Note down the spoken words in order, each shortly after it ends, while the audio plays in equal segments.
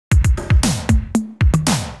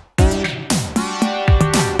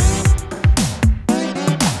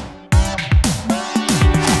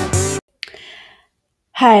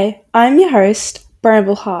Hey, I'm your host,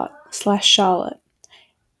 Brambleheart slash Charlotte.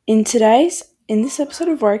 In this episode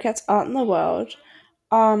of Workouts Art in the World,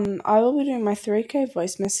 I will be doing my 3K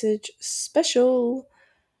voice message special.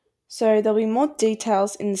 So there'll be more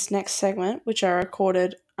details in this next segment, which I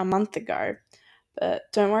recorded a month ago. But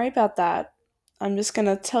don't worry about that. I'm just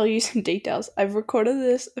gonna tell you some details. I've recorded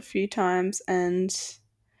this a few times and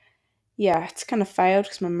yeah, it's kind of failed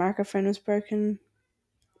because my microphone was broken.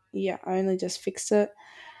 Yeah, I only just fixed it.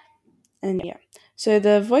 And yeah. So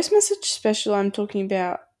the voice message special I'm talking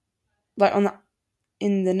about like on the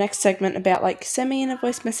in the next segment about like send me in a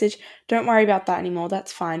voice message. Don't worry about that anymore.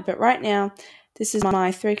 That's fine. But right now, this is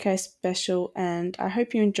my 3K special and I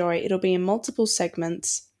hope you enjoy. It'll be in multiple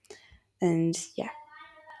segments. And yeah.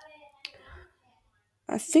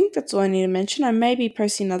 I think that's all I need to mention. I may be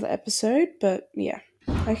posting another episode, but yeah.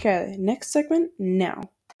 Okay, next segment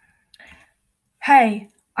now. Hey,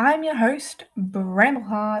 I'm your host,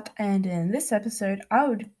 Brambleheart, and in this episode, I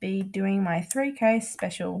would be doing my 3K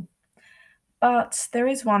special. But there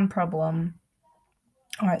is one problem.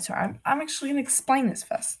 Alright, so I'm actually going to explain this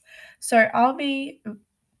first. So I'll be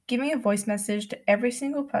giving a voice message to every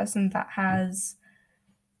single person that has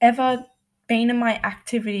ever been in my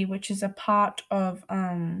activity, which is a part of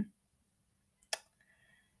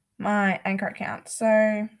my Anchor account.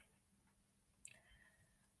 So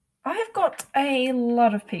I've got a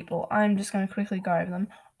lot of people. I'm just going to quickly go over them.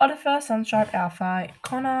 Otifer, Sunstripe, Alpha,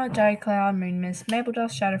 Connor, J Cloud, Moonmist, Maple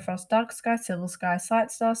Dust, Shadowfrost, Dark Sky, Silver Sky,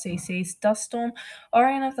 Sightstar, CC's, Duststorm,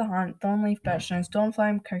 Orion of the Hunt, Thornleaf, Birchnose,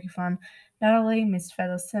 Dawnflame, Fun, Natalie,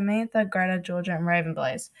 Mistfeather, Samantha, Greta, Georgia, and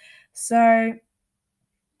Ravenblaze. So,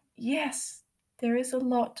 yes, there is a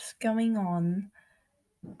lot going on.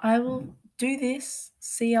 I will do this,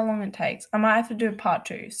 see how long it takes. I might have to do a part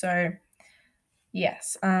 2, so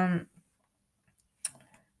yes.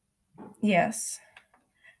 Yes.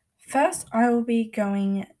 First, I will be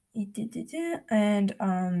going and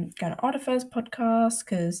going to Otifer's podcast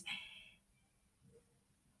because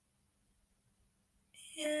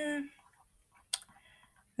yeah.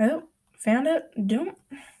 Oh, found it. Doom.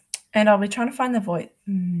 And I'll be trying to find the voice.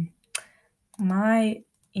 My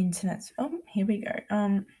internet's. Oh, here we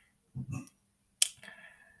go.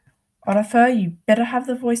 Otifer, you better have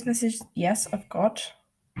the voice message. Yes, I've got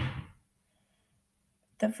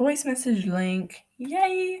the voice message link.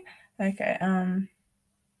 Yay! Okay.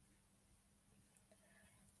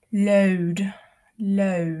 Load.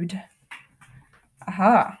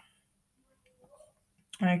 Aha.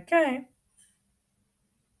 Okay.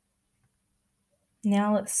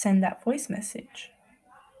 Now let's send that voice message.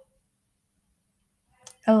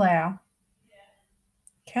 Allow.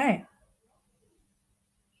 Okay.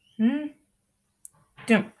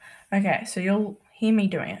 Doom. Okay, so you'll hear me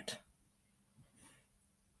doing it.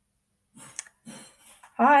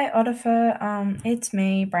 Hi, Otifer. It's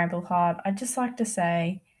me, Brambleheart. I'd just like to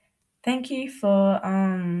say thank you for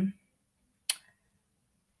doing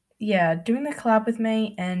the collab with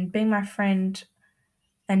me and being my friend.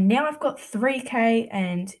 And now I've got 3K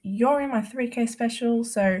and you're in my 3K special.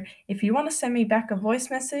 So if you want to send me back a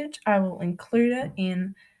voice message, I will include it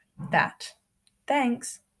in that.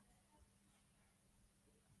 Thanks.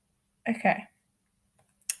 Okay.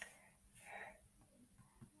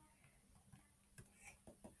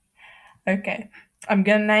 Okay. I'm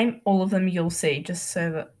going to name all of them you'll see just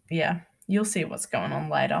so that, you'll see what's going on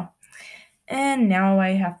later. And now I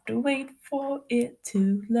have to wait for it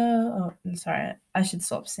to load. Oh, I'm sorry, I should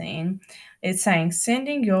stop saying. It's saying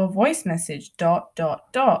sending your voice message ...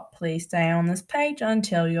 Please stay on this page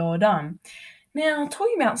until you're done. Now,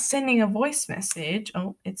 talking about sending a voice message.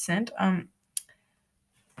 Oh, it's sent.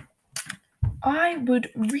 I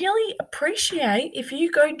would really appreciate if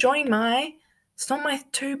you go join my. It's not my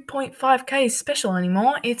 2.5K special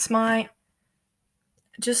anymore. It's my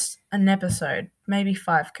just an episode, maybe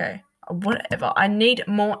 5K, whatever. I need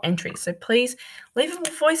more entries. So please leave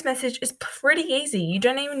a voice message. It's pretty easy. You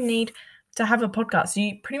don't even need to have a podcast.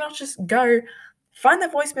 You pretty much just go find the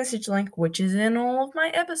voice message link, which is in all of my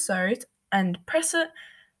episodes, and press it,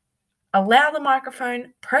 allow the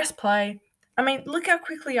microphone, press play. I mean, look how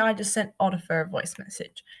quickly I just sent Otifer a voice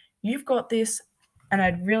message. You've got this, and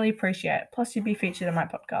I'd really appreciate it. Plus, you'd be featured in my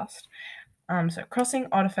podcast. So crossing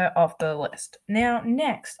Otifer off the list. Now,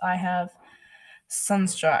 next I have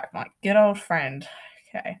Sunstrike, my good old friend.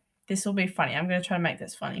 Okay, this will be funny. I'm going to try to make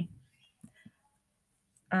this funny.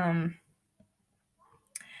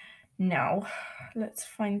 Now, let's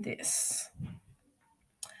find this.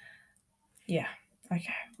 Yeah,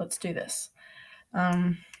 okay, let's do this.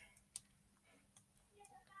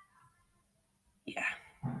 Yeah,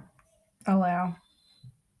 allow.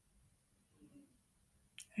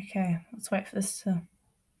 Okay, let's wait for this to...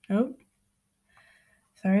 Oh,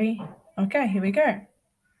 sorry. Okay, here we go.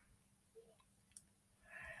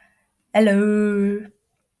 Hello.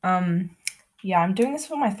 Yeah, I'm doing this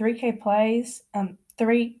for my 3K plays,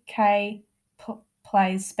 3K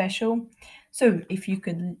plays special. So if you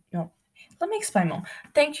could, no, let me explain more.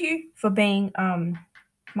 Thank you for being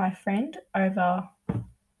my friend over,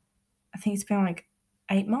 I think it's been like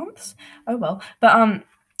 8 months. Oh well, but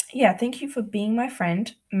yeah, thank you for being my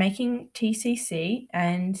friend, making TCC,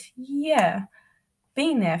 and yeah,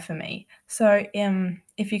 being there for me. So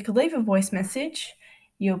if you could leave a voice message,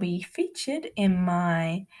 you'll be featured in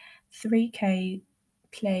my 3K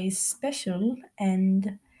plays special,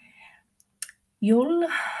 and you'll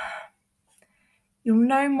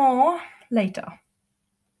know more later.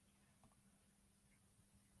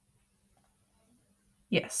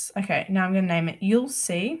 Yes. Okay. Now I'm gonna name it You'll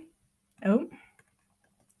See. Oh.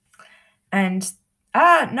 And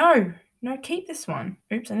no, keep this one.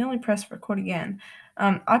 Oops, I nearly pressed record again.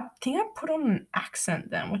 I think I put on an accent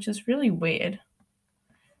then, which is really weird.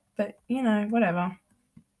 But whatever.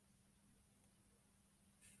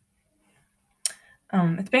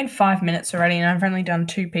 It's been 5 minutes already, and I've only done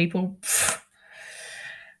 2 people.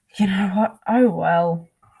 You know what? Oh well.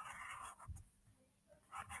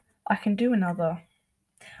 I can do another.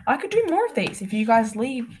 I could do more of these if you guys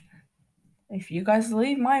leave. If you guys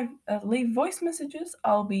leave my leave voice messages,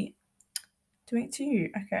 I'll be doing it to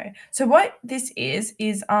you. Okay. So what this is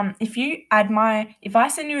if I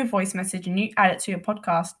send you a voice message and you add it to your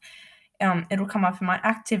podcast, it'll come up in my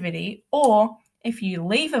activity, or if you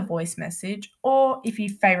leave a voice message, or if you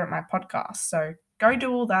favorite my podcast. So go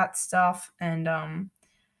do all that stuff, and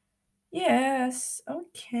yes,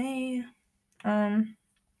 okay.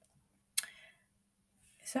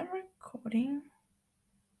 Is that recording?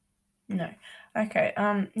 No. Okay.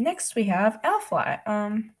 Next we have Ourfly.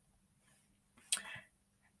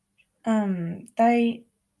 They,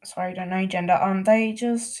 sorry, don't know gender. They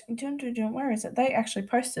just where is it? They actually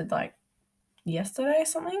posted like yesterday or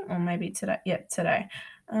something, or maybe today. Yeah, today.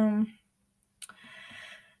 Okay,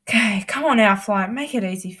 come on, Ourfly, make it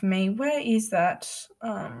easy for me. Where is that?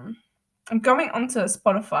 I'm going onto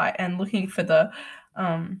Spotify and looking for the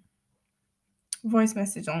voice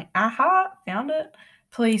message on. Aha, found it.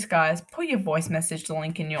 Please, guys, put your voice message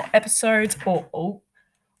link in your episodes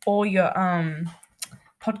or your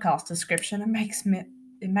podcast description.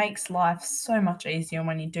 It makes life so much easier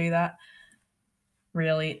when you do that.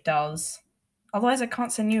 Really, it does. Otherwise, I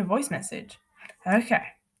can't send you a voice message. Okay.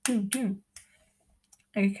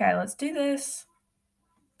 Okay, let's do this.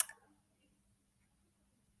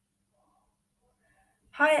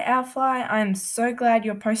 Hi, Ourfly. I'm so glad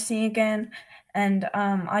you're posting again. And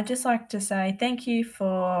I'd just like to say thank you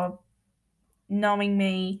for knowing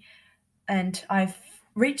me. And I've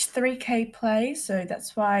reached 3K plays, so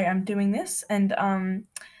that's why I'm doing this. And I'm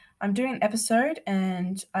doing an episode,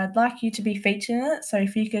 and I'd like you to be featured in it. So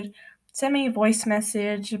if you could send me a voice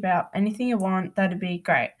message about anything you want, that'd be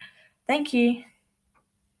great. Thank you.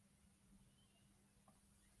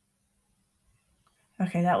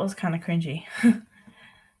 Okay, that was kind of cringy.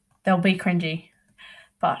 They'll be cringy,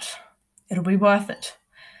 but it'll be worth it.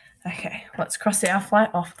 Okay, let's cross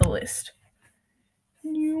Ourfly off the list.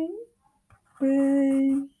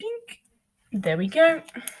 There we go.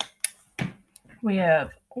 We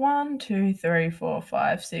have 1, 2, 3, 4,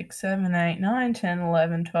 5, 6, 7, 8, 9, 10,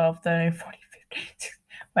 11, 12, 13, 14, 15.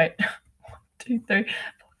 Wait. 1, 2, 3, 4, 5,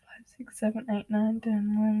 6, 7, 8, 9, 10,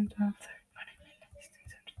 11, 12, 13, 14, 15,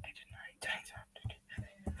 16, 17, 18, 19,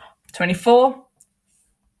 20, 24.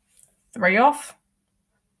 3 off.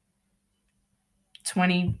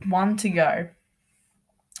 21 to go.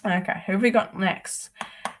 Okay, who have we got next?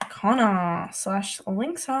 Connor /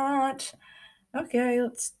 Linksheart. Okay,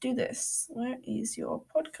 let's do this. Where is your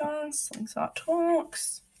podcast? Linksheart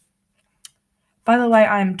Talks. By the way,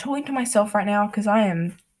 I'm talking to myself right now because I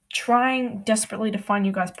am trying desperately to find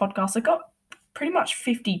you guys podcasts. I got pretty much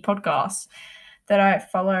 50 podcasts that I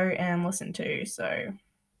follow and listen to, so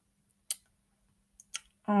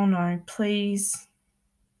oh no, please.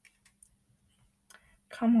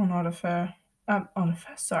 Come on, Oliver,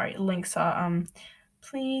 sorry, Linksheart.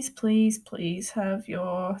 Please have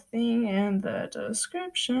your thing in the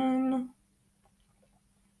description.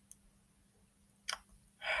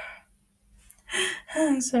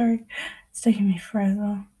 Sorry, it's taking me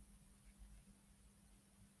forever.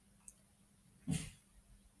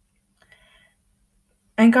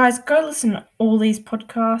 And guys, go listen to all these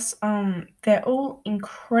podcasts. They're all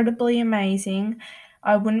incredibly amazing.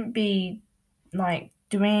 I wouldn't be like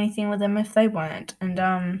doing anything with them if they weren't. And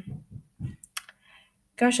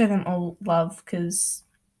go show them all love, because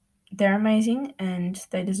they're amazing and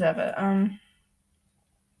they deserve it.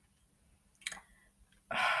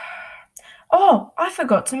 Oh, I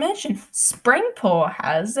forgot to mention, Springpaw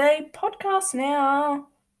has a podcast now.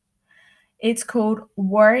 It's called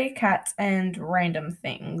Warrior Cats and Random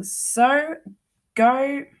Things. So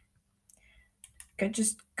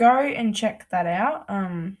just go and check that out.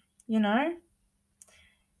 You know,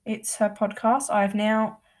 it's her podcast. I've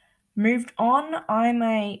now moved on. I'm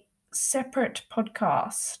a separate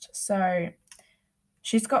podcast. So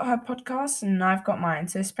she's got her podcast and I've got mine.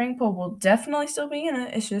 So Springpaw will definitely still be in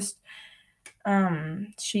it. It's just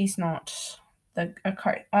she's not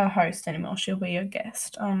a host anymore. She'll be a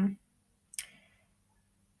guest. Oh,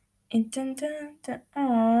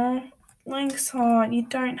 Link's Heart, you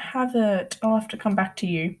don't have it. I'll have to come back to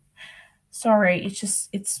you. Sorry, it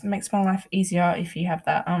makes my life easier if you have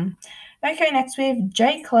that. Okay, next we have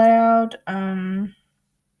J Cloud.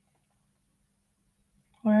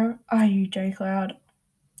 Where are you, J Cloud?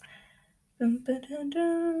 I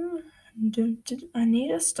need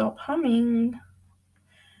to stop humming.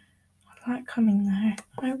 I like humming though.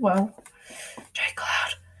 Oh well. J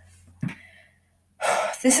Cloud.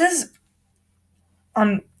 This is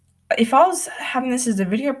if I was having this as a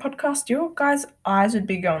video podcast, your guys' eyes would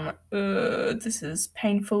be going like, this is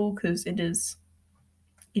painful, because it is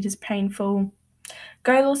painful.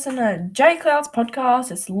 Go listen to J Cloud's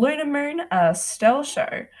podcast. It's Lunar Moon, a stellar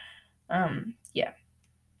show. Yeah.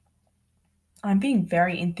 I'm being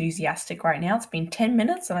very enthusiastic right now. It's been 10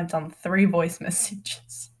 minutes and I've done 3 voice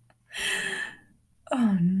messages.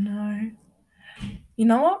 Oh no. You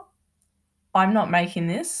know what? I'm not making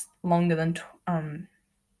this longer than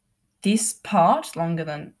this part longer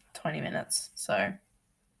than 20 minutes. So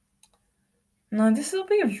no, this will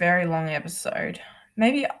be a very long episode.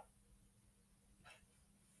 Maybe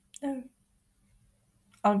no.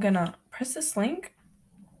 I'm gonna press this link.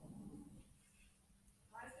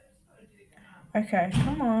 Okay,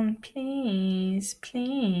 come on, please,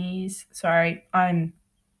 please. Sorry, I'm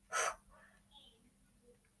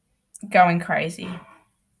going crazy.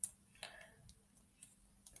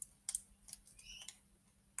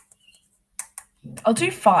 I'll do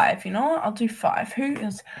 5, you know what? I'll do 5. Who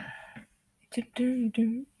is...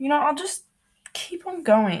 You know, I'll just keep on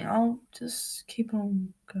going. I'll just keep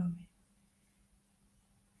on going.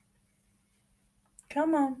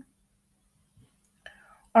 Come on.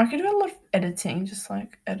 I could do a lot of editing, just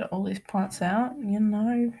like edit all these parts out, you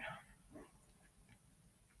know.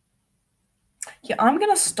 Yeah, I'm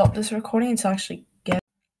gonna stop this recording until I actually get...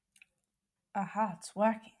 Aha, it's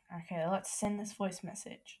working. Okay, let's send this voice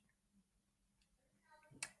message.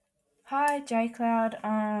 Hi,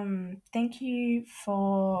 JCloud. Thank you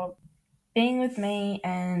for being with me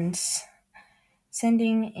and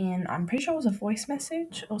sending in, I'm pretty sure it was a voice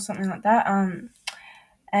message or something like that.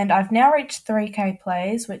 And I've now reached 3K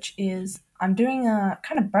plays, which is, I'm doing a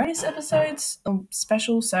kind of bonus episodes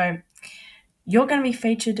special, so you're going to be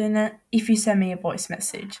featured in it if you send me a voice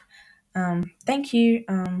message. Thank you.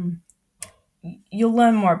 You'll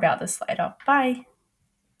learn more about this later. Bye.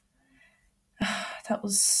 That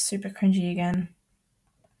was super cringy again.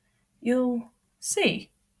 You'll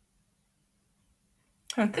see.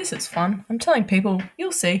 Oh, this is fun. I'm telling people,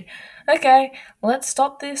 you'll see. Okay, let's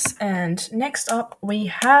stop this. And next up, we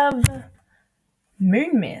have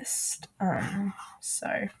Moon Mist.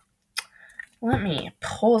 So let me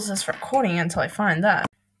pause this recording until I find that.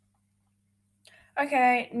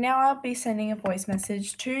 Okay, now I'll be sending a voice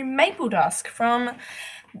message to Maple Dusk from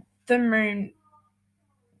the Moon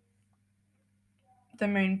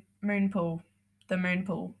Pool,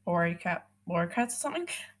 Warrior Cats or something.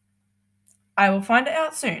 I will find it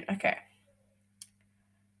out soon. Okay.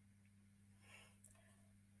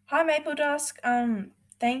 Hi, Maple Dusk.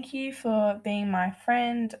 Thank you for being my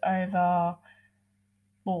friend over...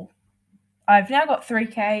 Well, I've now got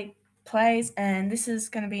 3K plays, and this is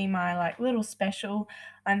going to be my like little special.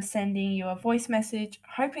 I'm sending you a voice message,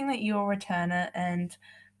 hoping that you'll return it and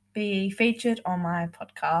be featured on my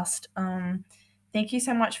podcast. Thank you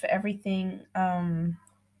so much for everything.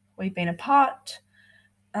 We've been apart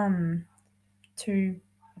together.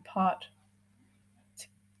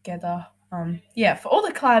 Yeah, for all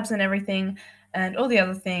the collabs and everything and all the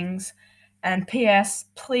other things. And P.S.,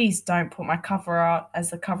 please don't put my cover art as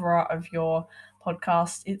the cover art of your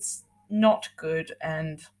podcast. It's not good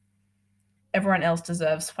and everyone else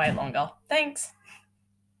deserves way longer. Thanks.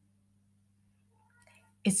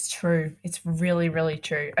 It's true. It's really, really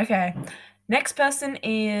true. Okay, next person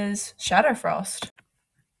is Shadowfrost.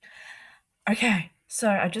 Okay, so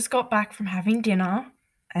I just got back from having dinner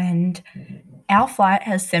and our flight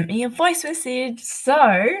has sent me a voice message.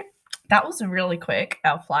 So that was really quick,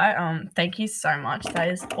 Outfly. Thank you so much. That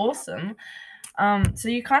is awesome. So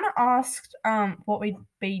you kind of asked what we'd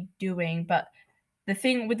be doing, but the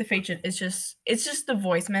thing with the featured is it's just the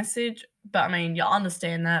voice message. But I mean, you'll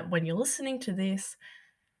understand that when you're listening to this.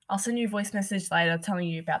 I'll send you a voice message later telling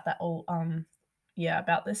you about that all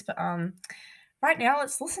about this. But right now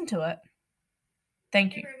let's listen to it.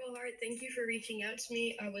 Thank you. Hey, Rebel Heart, thank you for reaching out to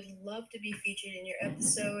me. I would love to be featured in your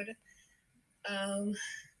episode.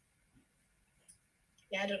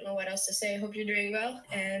 Yeah, I don't know what else to say. I hope you're doing well.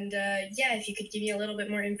 And yeah, if you could give me a little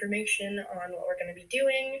bit more information on what we're going to be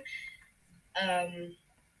doing,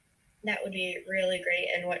 that would be really great.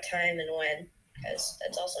 And what time and when, because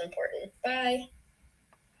that's also important. Bye.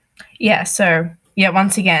 Yeah, so yeah,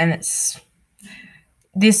 once again, that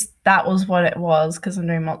was what it was because I'm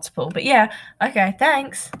doing multiple. But yeah, okay,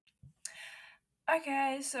 thanks.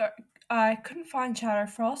 Okay, so I couldn't find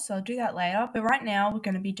Shadowfrost, so I'll do that later. But right now we're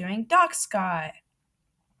going to be doing Dark Sky.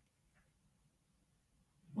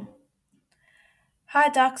 Hi,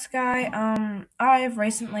 Dark Sky. I've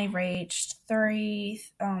recently reached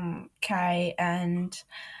 3K, and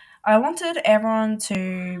I wanted everyone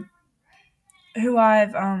who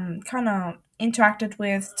I've kind of interacted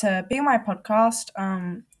with to be on my podcast.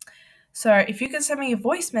 So if you could send me a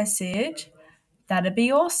voice message, that'd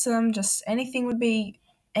be awesome. Just any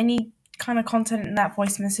kind of content in that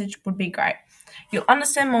voice message would be great. You'll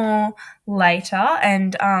understand more later,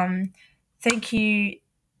 and thank you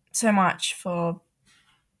so much for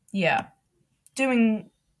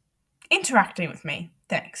interacting with me.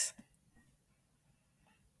 Thanks.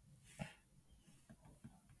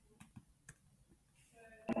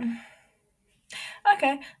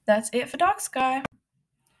 Okay, that's it for Dark Sky.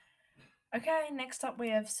 Okay, next up we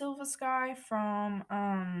have Silver Sky from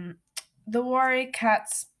the Warrior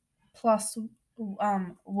Cats plus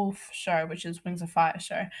Wolf show, which is Wings of Fire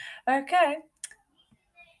show. Okay.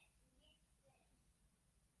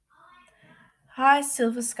 Hi,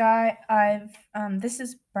 Silver Sky. I've this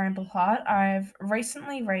is Brambleheart. I've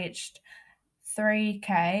recently reached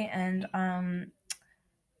 3K, and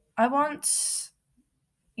I want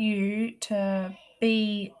you to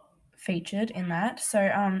be featured in that.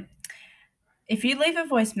 So if you leave a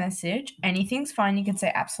voice message, anything's fine. You can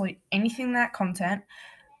say absolutely anything in that content.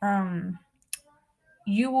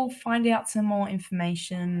 You will find out some more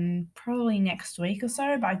information probably next week or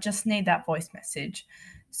so, but I just need that voice message.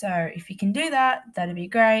 So if you can do that, that'd be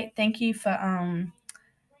great. Thank you for I'm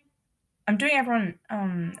doing everyone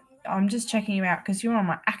I'm just checking you out because you're on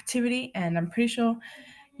my activity and I'm pretty sure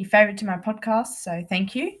you're favorite to my podcast. So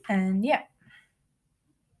thank you. And yeah.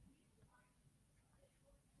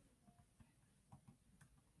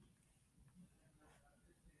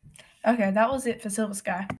 Okay, that was it for Silver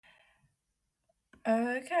Sky.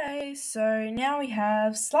 Okay, so now we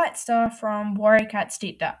have Slight Star from Warrior Cats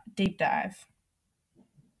Deep Dive.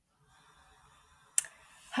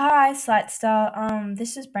 Hi, Slight Star.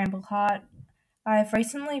 This is Brambleheart. I've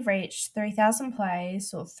recently reached 3,000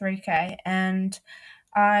 plays or 3K, and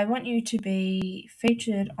I want you to be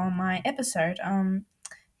featured on my episode.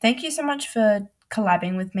 Thank you so much for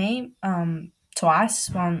collabing with me. Twice,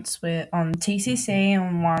 once we're on TCC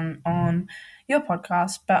and one on your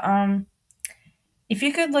podcast. But if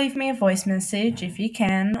you could leave me a voice message, if you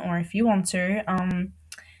can, or if you want to,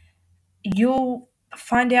 you'll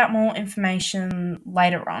find out more information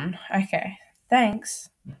later on. Okay, thanks.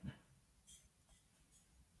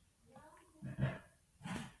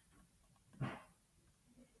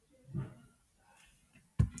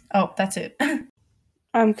 Oh, that's it.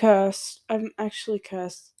 I'm cursed. I'm actually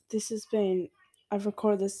cursed. I've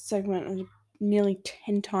recorded this segment nearly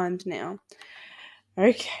 10 times now.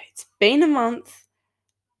 Okay, it's been a month,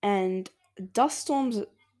 and Dust Storms.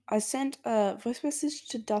 I sent a voice message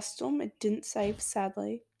to Dust Storm. It didn't save,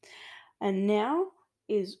 sadly. And now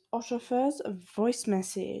is Otterfur's voice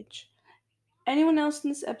message. Anyone else in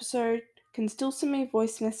this episode can still send me a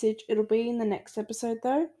voice message. It'll be in the next episode,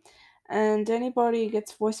 though. And anybody who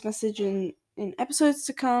gets voice message in episodes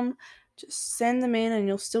to come, just send them in and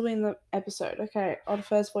you'll still be in the episode. Okay,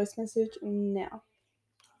 Otterfur's voice message now.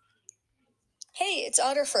 Hey, it's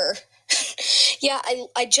Otterfur. Yeah,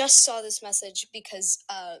 I just saw this message because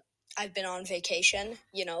I've been on vacation.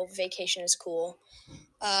 You know, vacation is cool.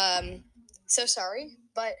 So sorry,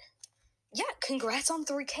 but yeah, congrats on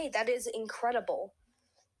 3K. That is incredible.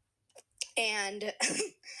 And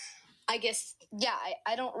I guess, yeah,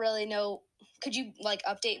 I don't really know. Could you,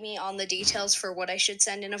 update me on the details for what I should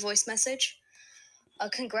send in a voice message?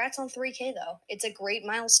 Congrats on 3K, though. It's a great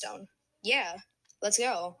milestone. Yeah, let's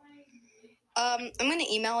go. I'm going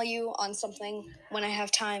to email you on something when I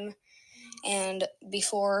have time. And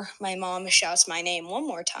before my mom shouts my name one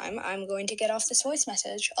more time, I'm going to get off this voice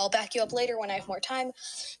message. I'll back you up later when I have more time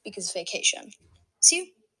because vacation. See you.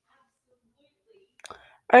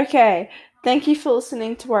 Okay, thank you for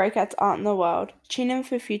listening to Warrior Cats Art in the World. Tune in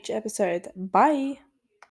for future episodes. Bye!